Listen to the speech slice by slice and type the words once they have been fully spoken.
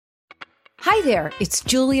Hi there, it's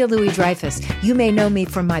Julia Louis-Dreyfus. You may know me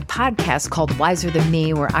from my podcast called Wiser Than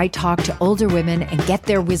Me, where I talk to older women and get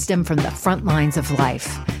their wisdom from the front lines of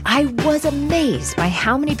life. I was amazed by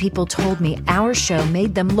how many people told me our show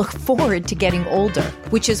made them look forward to getting older,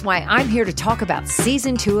 which is why I'm here to talk about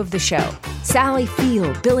season 2 of the show. Sally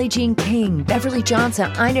Field, Billie Jean King, Beverly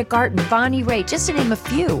Johnson, Ina Garten, Bonnie Raitt, just to name a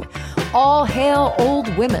few. All hail old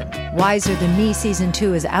women. Wiser Than Me season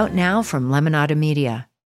 2 is out now from Lemonada Media.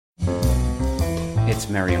 It's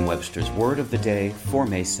Merriam-Webster's Word of the Day for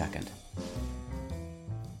May 2nd.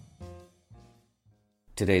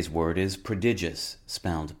 Today's word is prodigious,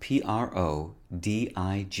 spelled Prodigious.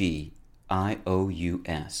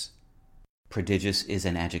 Prodigious is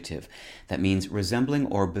an adjective that means resembling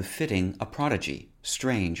or befitting a prodigy,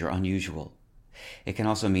 strange or unusual. It can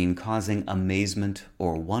also mean causing amazement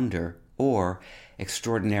or wonder, or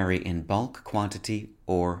extraordinary in bulk, quantity,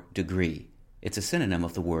 or degree. It's a synonym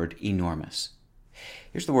of the word enormous.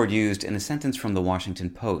 Here's the word used in a sentence from the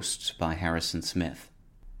Washington Post by Harrison Smith.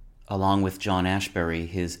 Along with John Ashbery,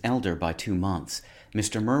 his elder by 2 months,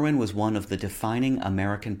 Mr. Merwin was one of the defining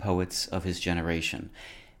American poets of his generation,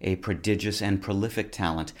 a prodigious and prolific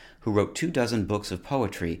talent who wrote 24 books of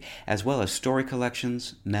poetry, as well as story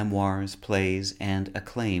collections, memoirs, plays, and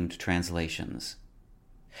acclaimed translations.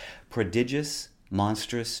 Prodigious,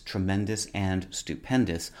 monstrous, tremendous, and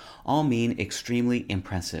stupendous all mean extremely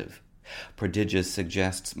impressive. Prodigious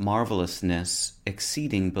suggests marvelousness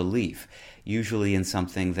exceeding belief, usually in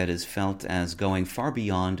something that is felt as going far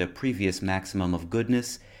beyond a previous maximum of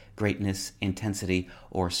goodness, greatness, intensity,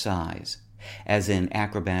 or size, as in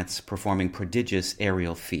acrobats performing prodigious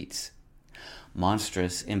aerial feats.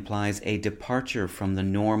 Monstrous implies a departure from the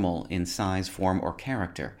normal in size, form, or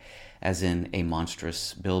character, as in a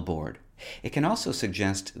monstrous billboard. It can also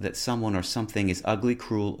suggest that someone or something is ugly,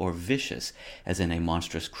 cruel, or vicious, as in a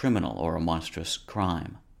monstrous criminal or a monstrous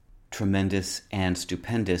crime. Tremendous and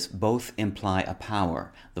stupendous both imply a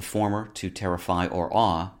power, the former to terrify or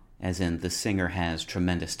awe, as in the singer has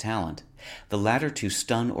tremendous talent, the latter to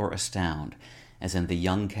stun or astound, as in the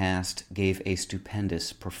young cast gave a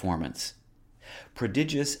stupendous performance.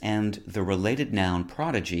 Prodigious and the related noun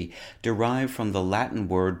prodigy derive from the Latin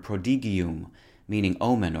word prodigium, meaning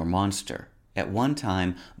omen or monster. At one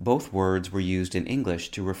time, both words were used in English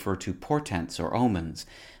to refer to portents or omens,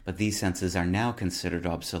 but these senses are now considered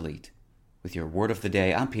obsolete. With your Word of the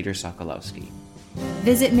Day, I'm Peter Sokolowski.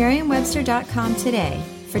 Visit Merriam-Webster.com today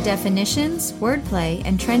for definitions, wordplay,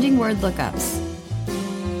 and trending word lookups.